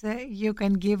techniques you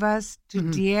can give us to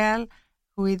Mm-hmm. deal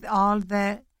with all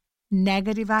the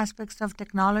negative aspects of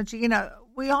technology? You know,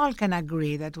 we all can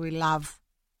agree that we love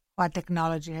what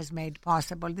technology has made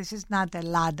possible. This is not a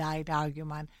Luddite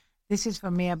argument. This is,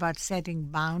 for me, about setting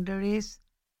boundaries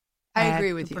I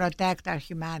agree with to you. protect our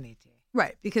humanity.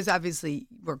 Right, because obviously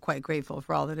we're quite grateful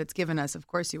for all that it's given us. Of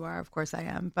course you are. Of course I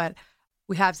am. But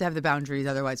we have to have the boundaries,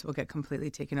 otherwise we'll get completely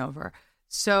taken over.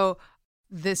 So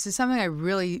this is something I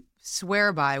really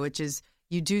swear by, which is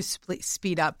you do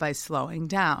speed up by slowing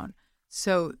down.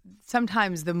 So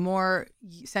sometimes the more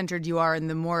centered you are and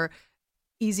the more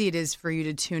easy it is for you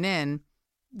to tune in,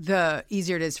 the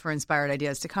easier it is for inspired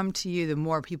ideas to come to you, the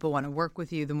more people want to work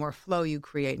with you, the more flow you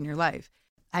create in your life.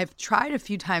 I've tried a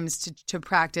few times to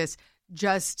practice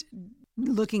just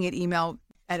looking at email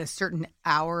at a certain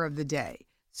hour of the day.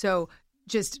 So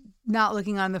just not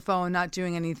looking on the phone, not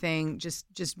doing anything, just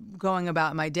going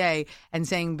about my day and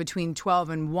saying between 12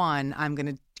 and 1, I'm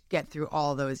going to get through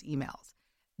all those emails.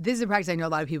 This is a practice I know a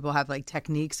lot of people have like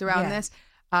techniques around this.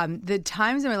 The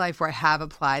times in my life where I have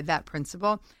applied that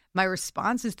principle, my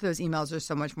responses to those emails are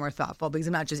so much more thoughtful because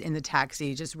I'm not just in the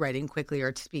taxi, just writing quickly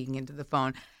or speaking into the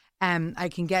phone. And I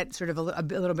can get sort of a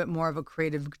little bit more of a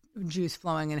creative juice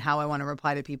flowing in how I want to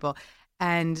reply to people.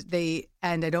 And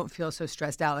I don't feel so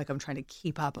stressed out like I'm trying to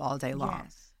keep up all day long.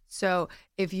 Yes. So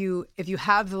if you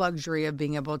have the luxury of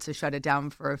being able to shut it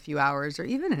down for a few hours or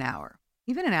even an hour,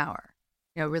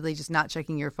 really just not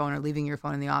checking your phone or leaving your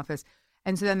phone in the office.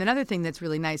 And so then another thing that's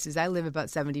really nice is I live about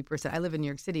 70%. I live in New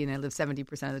York City and I live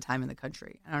 70% of the time in the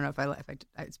country. I don't know if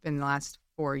it's been the last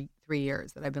 3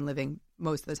 years that I've been living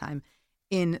most of the time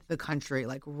in the country,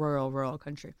 like rural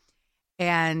country.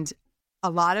 And a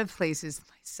lot of places,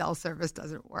 my cell service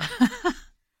doesn't work,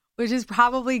 which is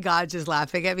probably God just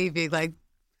laughing at me, being like,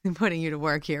 I'm putting you to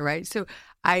work here, right? So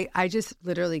I just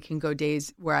literally can go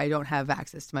days where I don't have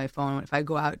access to my phone. If I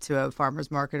go out to a farmer's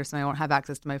market or something, I won't have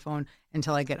access to my phone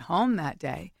until I get home that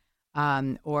day.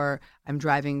 Or I'm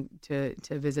driving to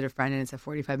visit a friend and it's a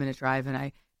 45-minute drive and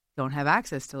I don't have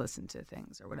access to listen to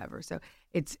things or whatever. So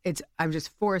I'm just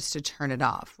forced to turn it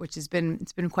off, which it's been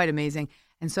quite amazing.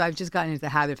 And so I've just gotten into the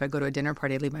habit, if I go to a dinner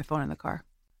party, I leave my phone in the car.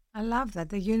 I love that.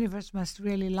 The universe must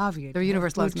really love you. The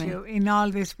universe loves me. You in all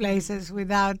these places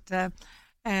without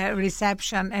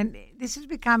reception. And this is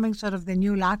becoming sort of the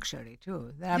new luxury,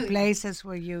 too. There are places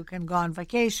where you can go on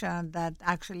vacation that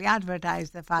actually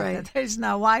advertise the fact that there's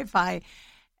no Wi-Fi.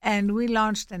 And we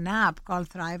launched an app called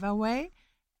Thrive Away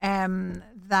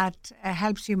that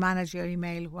helps you manage your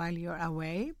email while you're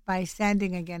away by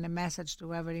sending, again, a message to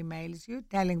whoever emails you,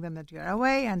 telling them that you're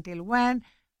away, until when,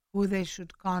 who they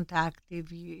should contact if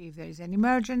there is an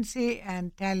emergency,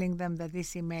 and telling them that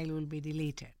this email will be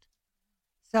deleted.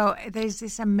 So there's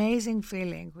this amazing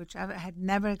feeling, which I had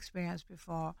never experienced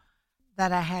before,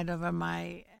 that I had over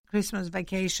my Christmas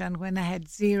vacation when I had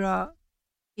 0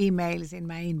 emails in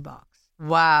my inbox.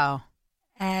 Wow.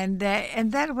 And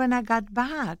then when I got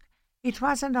back, it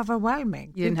wasn't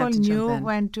overwhelming. You didn't People have to jump knew in.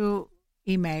 when to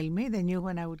email me. They knew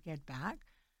when I would get back.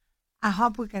 I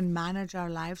hope we can manage our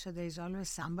lives so there is always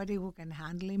somebody who can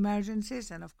handle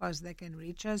emergencies. And, of course, they can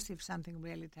reach us if something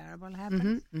really terrible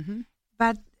happens. Mm-hmm, mm-hmm.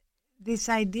 But this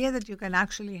idea that you can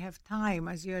actually have time,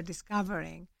 as you're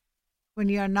discovering, when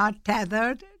you're not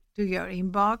tethered to your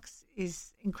inbox,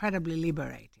 is incredibly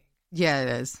liberating. Yeah, it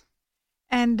is.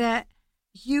 And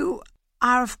you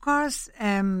are, of course,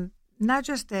 not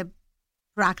just a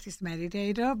practiced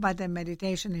meditator, but a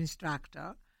meditation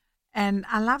instructor. And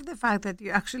I love the fact that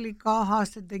you actually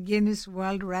co-hosted the Guinness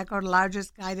World Record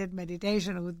largest guided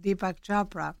meditation with Deepak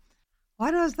Chopra.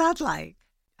 What was that like?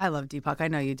 I love Deepak. I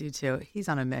know you do too. He's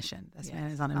on a mission. This man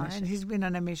is on a mission. And he's been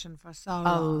on a mission for so long.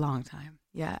 A long time.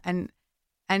 Yeah. And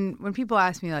when people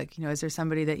ask me, like, is there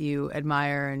somebody that you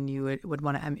admire and you would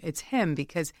want to, it's him,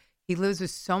 because he lives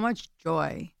with so much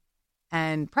joy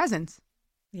and presence.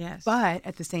 Yes. But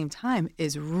at the same time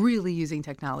is really using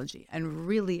technology and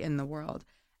really in the world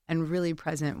and really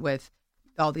present with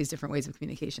all these different ways of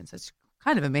communication. So it's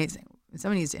kind of amazing.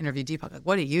 Someone needs to interview Deepak. Like,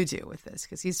 what do you do with this?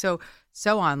 Because he's so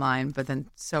online, but then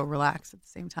so relaxed at the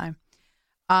same time.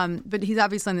 But he's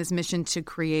obviously on this mission to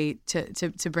create,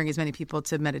 to bring as many people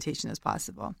to meditation as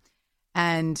possible.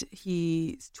 And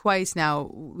twice now,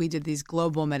 we did these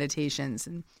global meditations.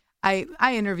 And I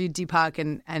interviewed Deepak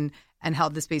and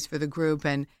held the space for the group,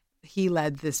 and he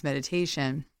led this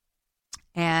meditation.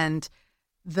 And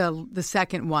the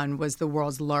second one was the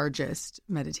world's largest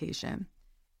meditation.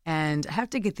 And I have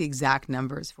to get the exact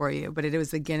numbers for you, but it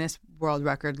was the Guinness World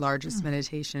Record largest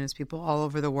meditation. It's people all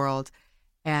over the world.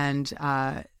 And,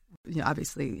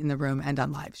 obviously in the room and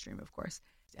on live stream, of course.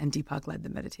 And Deepak led the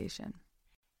meditation.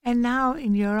 And now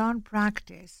in your own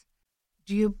practice,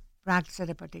 do you practice at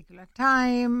a particular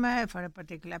time, for a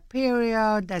particular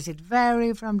period? Does it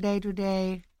vary from day to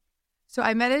day? So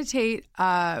I meditate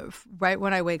right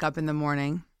when I wake up in the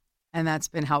morning, and that's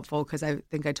been helpful because I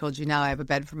think I told you now I have a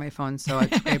bed for my phone, so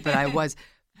it's great. But I was,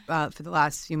 for the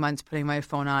last few months, putting my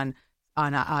phone on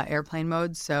airplane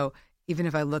mode. So even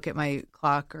if I look at my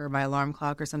clock or my alarm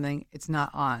clock or something, it's not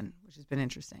on, which has been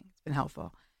interesting. It's been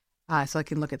helpful. So I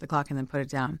can look at the clock and then put it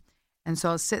down. And so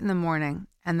I'll sit in the morning,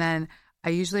 and then I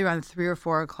usually around 3 or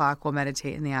 4 o'clock will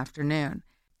meditate in the afternoon.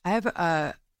 I have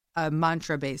a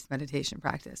mantra-based meditation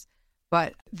practice.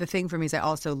 But the thing for me is I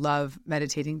also love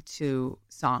meditating to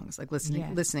songs, like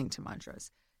listening to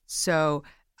mantras. So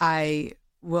I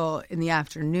will, in the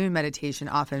afternoon meditation,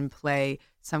 often play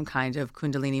some kind of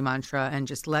Kundalini mantra and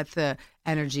just let the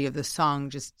energy of the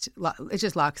song it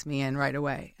just locks me in right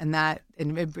away. And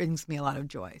it brings me a lot of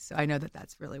joy. So I know that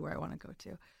that's really where I want to go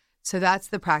to. So that's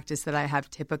the practice that I have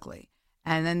typically.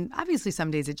 And then obviously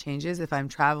some days it changes if I'm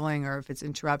traveling or if it's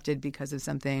interrupted because of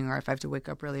something or if I have to wake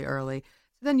up really early.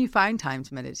 So then you find time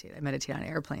to meditate. I meditate on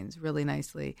airplanes really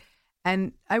nicely.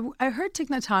 And I heard Thich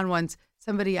Nhat Hanh once,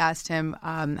 somebody asked him,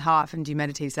 how often do you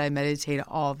meditate? He said, I meditate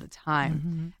all the time.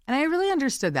 Mm-hmm. And I really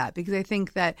understood that because I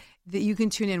think that you can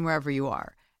tune in wherever you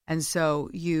are. And so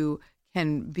you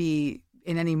can be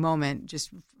in any moment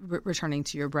just returning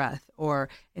to your breath or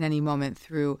in any moment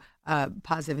through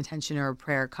positive intention or a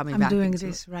prayer coming back. I'm doing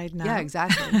this right now. Yeah,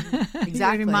 exactly.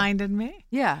 Exactly. You reminded me.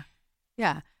 Yeah,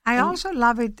 yeah. I also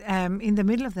love it in the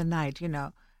middle of the night,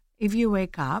 if you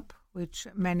wake up, which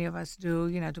many of us do,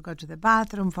 to go to the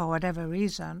bathroom for whatever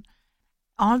reason,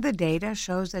 all the data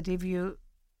shows that if you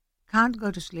can't go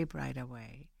to sleep right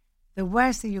away, the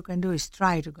worst thing you can do is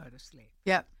try to go to sleep.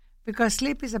 Yep. Because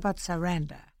sleep is about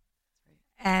surrender.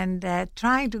 And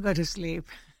trying to go to sleep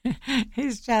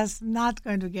is just not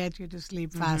going to get you to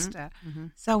sleep faster. Mm-hmm.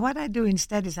 So what I do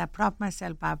instead is I prop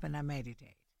myself up and I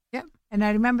meditate. Yep. And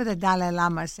I remember the Dalai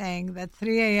Lama saying that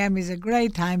 3 a.m. is a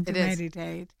great time to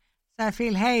meditate. So I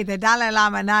feel, hey, the Dalai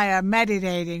Lama and I are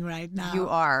meditating right now. You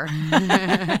are.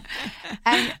 and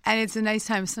it's a nice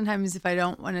time. Sometimes if I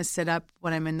don't want to sit up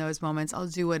when I'm in those moments, I'll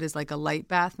do what is like a light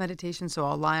bath meditation. So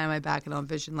I'll lie on my back and I'll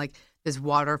envision like this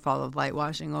waterfall of light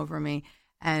washing over me.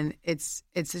 And it's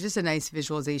just a nice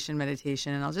visualization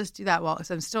meditation. And I'll just do that while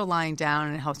I'm still lying down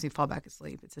and it helps me fall back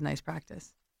asleep. It's a nice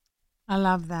practice. I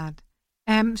love that.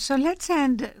 So let's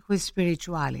end with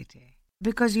spirituality,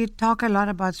 because you talk a lot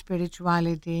about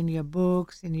spirituality in your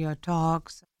books, in your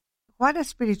talks. What does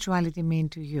spirituality mean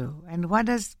to you? And what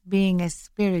does being a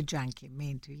spirit junkie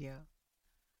mean to you?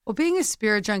 Well, being a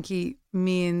spirit junkie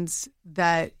means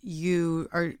that you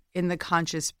are in the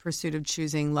conscious pursuit of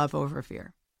choosing love over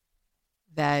fear.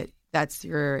 That's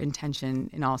your intention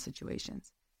in all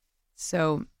situations.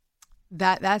 So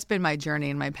that's been my journey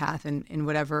and my path, and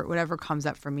whatever comes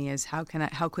up for me is how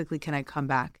quickly can I come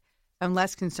back? I'm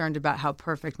less concerned about how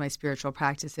perfect my spiritual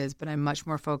practice is, but I'm much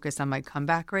more focused on my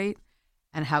comeback rate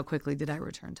and how quickly did I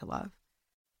return to love.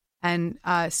 And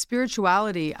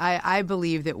spirituality, I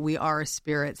believe that we are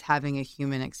spirits having a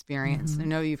human experience. Mm-hmm. I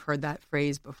know you've heard that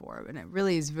phrase before, and it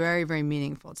really is very, very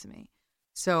meaningful to me.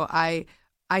 So I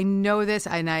know this,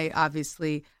 and I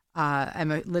obviously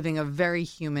am living a very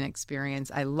human experience.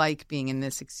 I like being in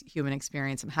this human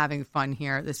experience. I'm having fun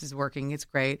here. This is working. It's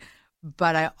great.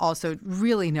 But I also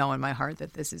really know in my heart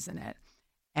that this isn't it.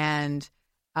 And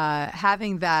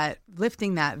having that,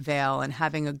 lifting that veil and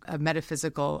having a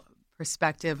metaphysical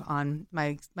perspective on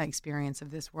my experience of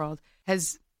this world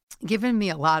has given me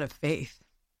a lot of faith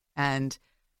and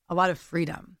a lot of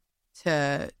freedom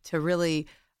to really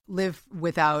live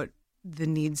without the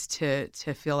needs to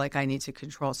feel like I need to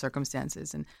control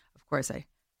circumstances. And of course, I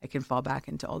can fall back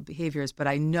into old behaviors, but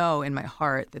I know in my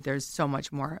heart that there's so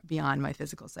much more beyond my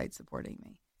physical sight supporting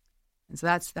me. And so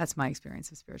that's my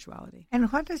experience of spirituality.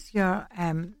 And what does your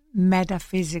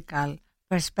metaphysical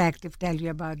perspective tell you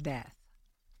about death?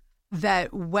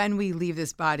 That when we leave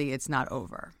this body, it's not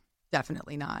over.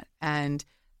 Definitely not. And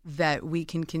that we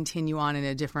can continue on in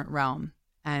a different realm.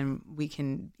 And we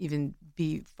can even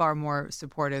be far more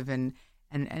supportive and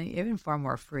even far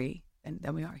more free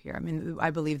than we are here. I mean, I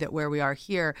believe that where we are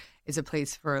here is a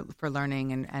place for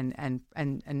learning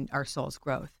and our soul's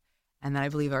growth. And that I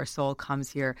believe our soul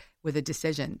comes here with a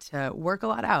decision to work a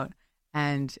lot out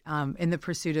and in the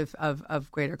pursuit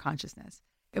of greater consciousness.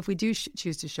 if we do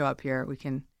choose to show up here, we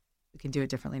can do it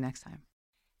differently next time.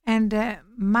 And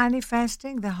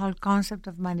manifesting, the whole concept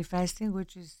of manifesting,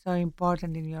 which is so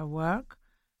important in your work,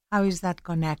 how is that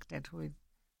connected with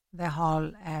the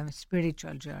whole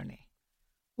spiritual journey?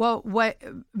 Well, what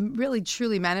really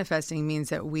truly manifesting means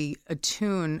that we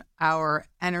attune our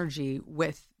energy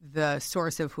with the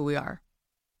source of who we are.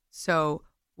 So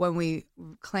when we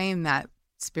claim that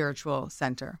spiritual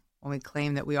center, when we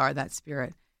claim that we are that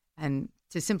spirit, and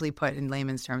to simply put in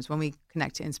layman's terms, when we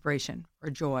connect to inspiration or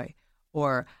joy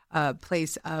or a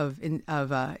place of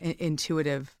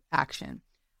intuitive action,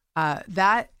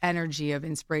 that energy of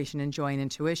inspiration and joy and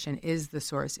intuition is the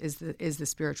source, is the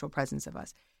spiritual presence of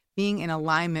us. Being in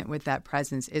alignment with that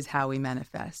presence is how we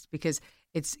manifest, because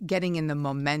it's getting in the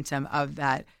momentum of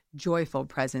that joyful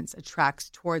presence attracts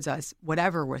towards us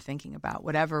whatever we're thinking about,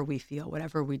 whatever we feel,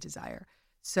 whatever we desire.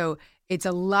 So it's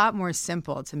a lot more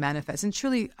simple to manifest. And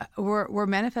truly, we're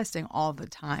manifesting all the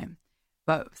time,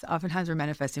 but oftentimes we're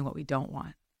manifesting what we don't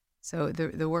want. So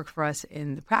the work for us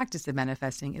in the practice of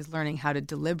manifesting is learning how to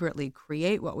deliberately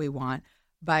create what we want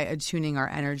by attuning our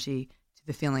energy to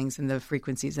the feelings and the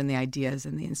frequencies and the ideas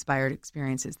and the inspired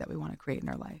experiences that we want to create in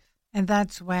our life. And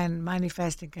that's when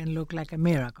manifesting can look like a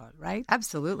miracle, right?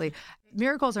 Absolutely.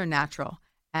 Miracles are natural,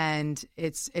 and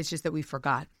it's just that we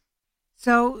forgot.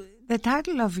 So the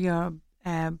title of your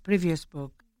previous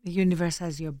book, The Universe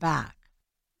Has Your Back,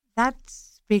 that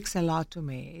speaks a lot to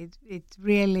me. It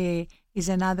really is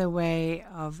another way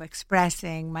of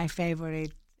expressing my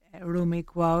favorite Rumi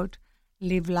quote,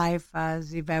 live life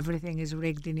as if everything is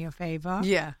rigged in your favor.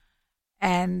 Yeah.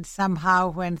 And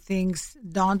somehow when things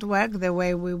don't work the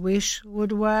way we wish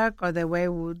would work or the way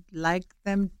we would like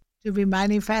them to be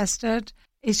manifested,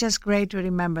 it's just great to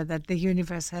remember that the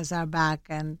universe has our back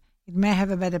and it may have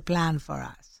a better plan for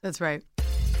us. That's right.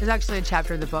 There's actually a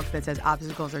chapter of the book that says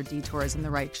obstacles are detours in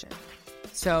the right shape.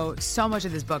 So much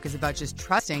of this book is about just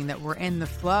trusting that we're in the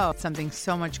flow, something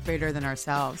so much greater than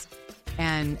ourselves,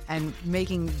 and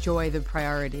making joy the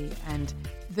priority. And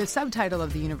the subtitle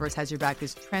of The Universe Has Your Back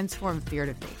is Transform Fear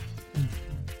to Faith. Mm-hmm.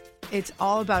 It's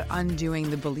all about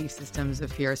undoing the belief systems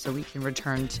of fear so we can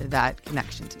return to that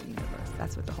connection to the universe.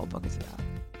 That's what the whole book is about.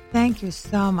 Thank you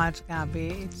so much, Gabby.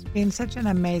 It's been such an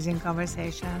amazing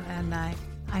conversation, and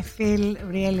I feel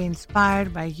really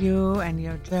inspired by you and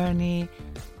your journey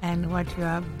and what you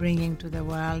are bringing to the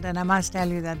world. And I must tell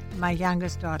you that my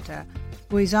youngest daughter,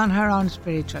 who is on her own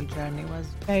spiritual journey, was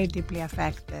very deeply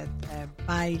affected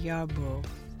by your book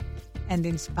and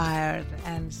inspired.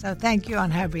 And so thank you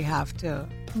on her behalf, too.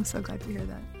 I'm so glad to hear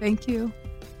that. Thank you.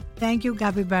 Thank you,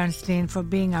 Gabby Bernstein, for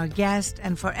being our guest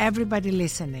and for everybody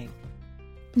listening.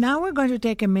 Now we're going to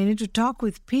take a minute to talk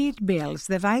with Pete Bills,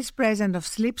 the Vice President of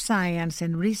Sleep Science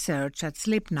and Research at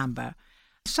Sleep Number.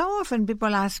 So often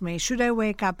people ask me, should I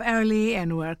wake up early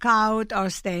and work out or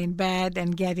stay in bed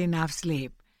and get enough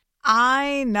sleep?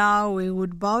 I know we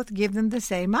would both give them the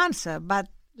same answer, but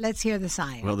let's hear the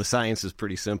science. Well, the science is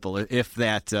pretty simple. If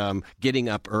that getting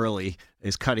up early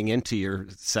is cutting into your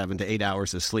 7 to 8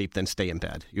 hours of sleep, then stay in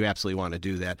bed. You absolutely want to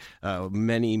do that.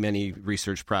 Many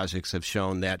research projects have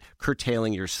shown that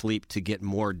curtailing your sleep to get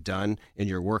more done in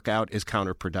your workout is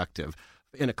counterproductive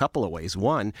in a couple of ways.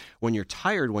 One, when you're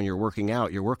tired when you're working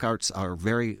out, your workouts are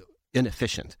very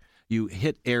inefficient. You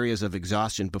hit areas of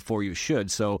exhaustion before you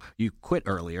should, so you quit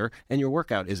earlier, and your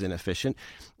workout is inefficient.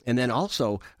 And then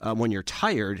also, when you're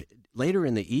tired, later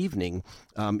in the evening,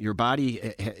 your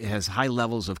body has high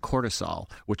levels of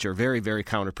cortisol, which are very, very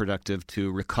counterproductive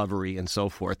to recovery and so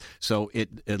forth. So it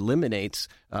eliminates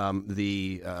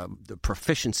the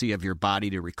proficiency of your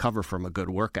body to recover from a good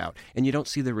workout, and you don't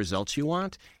see the results you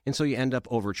want, and so you end up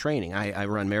overtraining. I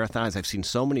run marathons. I've seen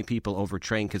so many people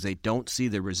overtrain because they don't see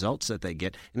the results that they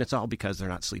get, and it's all because they're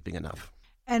not sleeping enough.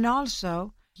 And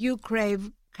also, you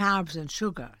crave carbs and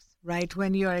sugars. Right?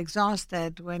 When you are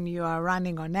exhausted, when you are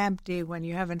running on empty, when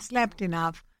you haven't slept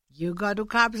enough, you go to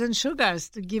carbs and sugars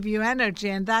to give you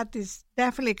energy. And that is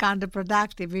definitely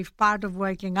counterproductive if part of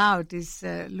working out is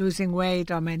losing weight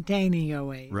or maintaining your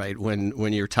weight. Right. When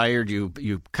you're tired,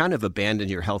 you kind of abandon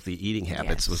your healthy eating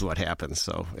habits, was what happens.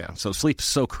 So, yeah. So sleep is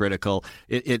so critical.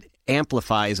 It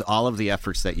amplifies all of the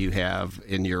efforts that you have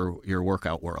in your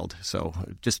workout world. So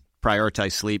just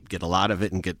prioritize sleep, get a lot of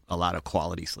it, and get a lot of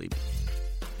quality sleep.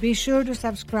 Be sure to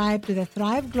subscribe to the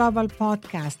Thrive Global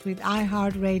podcast with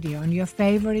iHeartRadio on your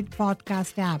favorite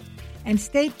podcast app. And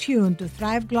stay tuned to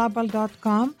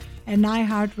thriveglobal.com and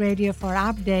iHeartRadio for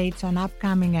updates on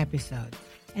upcoming episodes.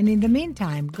 And in the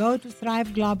meantime, go to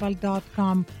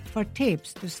thriveglobal.com for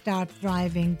tips to start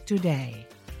thriving today.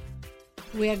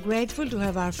 We are grateful to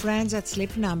have our friends at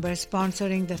Sleep Number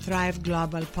sponsoring the Thrive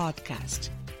Global podcast.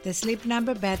 The Sleep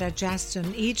Number bed adjusts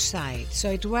on each side,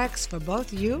 so it works for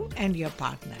both you and your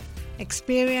partner.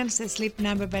 Experience the Sleep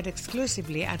Number bed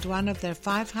exclusively at one of their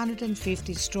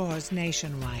 550 stores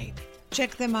nationwide.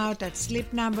 Check them out at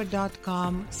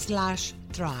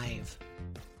sleepnumber.com/thrive.